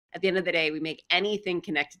At the end of the day, we make anything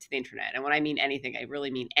connected to the internet. And when I mean anything, I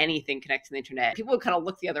really mean anything connected to the internet. People would kind of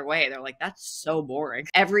look the other way. They're like, that's so boring.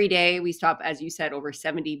 Every day we stop, as you said, over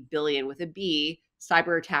 70 billion with a B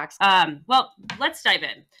cyber attacks. Well, let's dive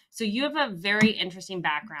in. So you have a very interesting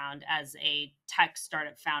background as a tech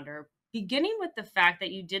startup founder, beginning with the fact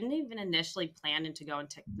that you didn't even initially plan to go in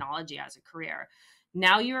technology as a career.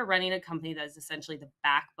 Now you are running a company that is essentially the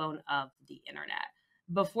backbone of the internet.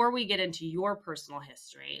 Before we get into your personal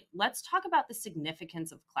history, let's talk about the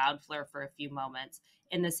significance of Cloudflare for a few moments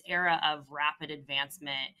in this era of rapid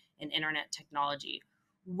advancement in internet technology.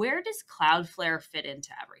 Where does Cloudflare fit into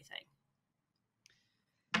everything?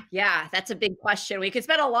 Yeah, that's a big question. We could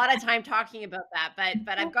spend a lot of time talking about that,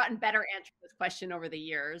 but I've gotten better answering this question over the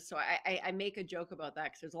years. So I make a joke about that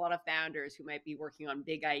because there's a lot of founders who might be working on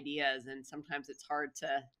big ideas, and sometimes it's hard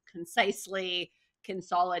to concisely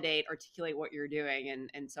consolidate, articulate what you're doing.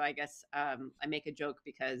 And so I guess I make a joke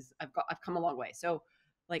because I've come a long way. So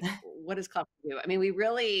like, what does Cloud do? I mean, we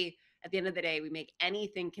really, at the end of the day, we make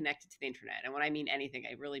anything connected to the internet. And when I mean anything,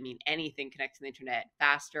 I really mean anything connected to the internet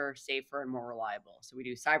faster, safer, and more reliable. So we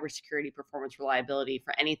do cybersecurity, performance, reliability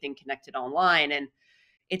for anything connected online. And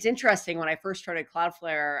it's interesting, when I first started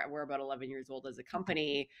Cloudflare, we're about 11 years old as a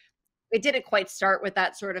company. It didn't quite start with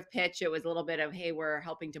that sort of pitch. It was a little bit of, hey, we're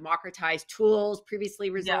helping democratize tools previously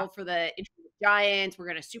reserved for the internet giants. We're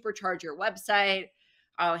going to supercharge your website.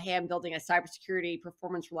 Hey, I'm building a cybersecurity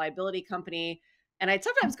performance reliability company. And I'd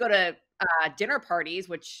sometimes go to dinner parties,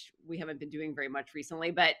 which we haven't been doing very much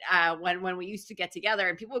recently. But when we used to get together,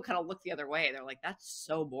 and people would kind of look the other way, they're like, "That's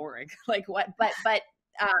so boring." Like what? But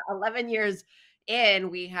 11 years in,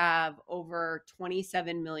 we have over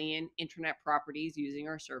 27 million internet properties using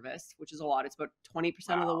our service, which is a lot. It's about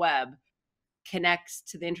 20% of the web connects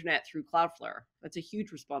to the internet through Cloudflare. That's a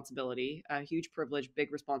huge responsibility, a huge privilege,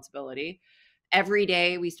 big responsibility. Every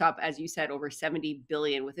day we stop, as you said, over 70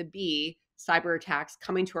 billion with a B cyber attacks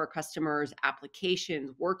coming to our customers, applications,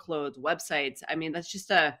 workloads, websites. I mean, that's just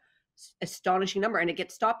a astonishing number. And it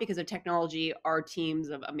gets stopped because of technology, our teams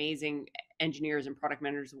of amazing engineers and product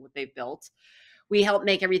managers and what they've built. We help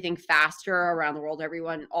make everything faster around the world.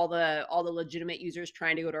 Everyone, all the legitimate users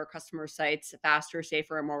trying to go to our customer sites faster,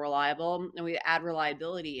 safer, and more reliable. And we add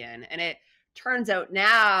reliability in. And it turns out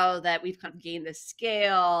now that we've kind of gained this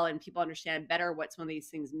scale and people understand better what some of these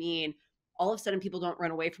things mean, all of a sudden people don't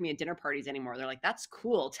run away from me at dinner parties anymore. They're like, that's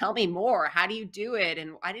cool. Tell me more. How do you do it?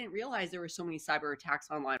 And I didn't realize there were so many cyber attacks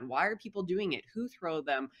online. Why are people doing it? Who throw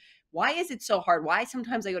them? Why is it so hard? Why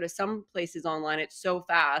sometimes I go to some places online, it's so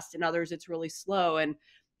fast, and others it's really slow. And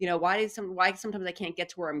why sometimes I can't get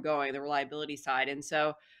to where I'm going, the reliability side. And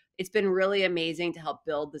so it's been really amazing to help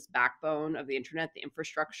build this backbone of the internet, the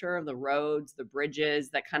infrastructure of the roads, the bridges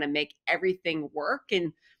that kind of make everything work.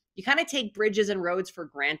 And you kind of take bridges and roads for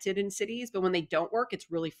granted in cities, but when they don't work,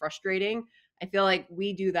 it's really frustrating. I feel like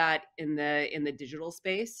we do that in the digital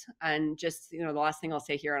space. And just, the last thing I'll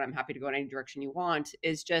say here, and I'm happy to go in any direction you want,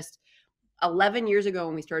 is just 11 years ago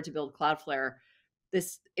when we started to build Cloudflare,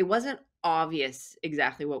 it wasn't obvious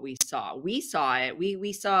exactly what we saw. We saw it.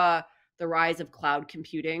 We saw the rise of cloud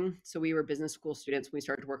computing. So we were business school students when we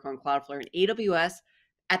started to work on Cloudflare and AWS.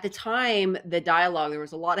 At the time, the dialogue, there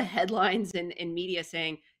was a lot of headlines in media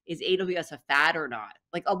saying, is AWS a fad or not?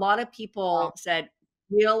 Like, a lot of people said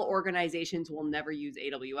real organizations will never use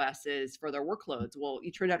AWSs for their workloads. Well,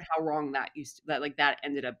 it turned out how wrong that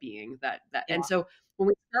ended up being that. And so when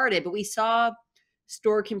we started, but we saw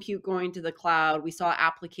store compute going to the cloud, we saw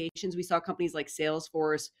applications, we saw companies like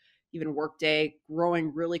Salesforce, even Workday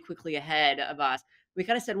growing really quickly ahead of us. We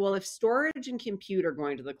kind of said, well, if storage and compute are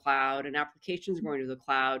going to the cloud and applications are going to the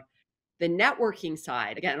cloud, the networking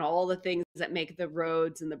side, again, all the things that make the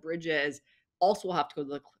roads and the bridges also will have to go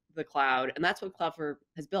to the cloud. And that's what Cloudflare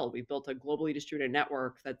has built. We've built a globally distributed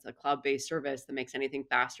network that's a cloud-based service that makes anything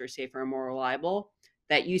faster, safer, and more reliable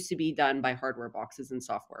that used to be done by hardware boxes and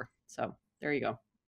software. So there you go.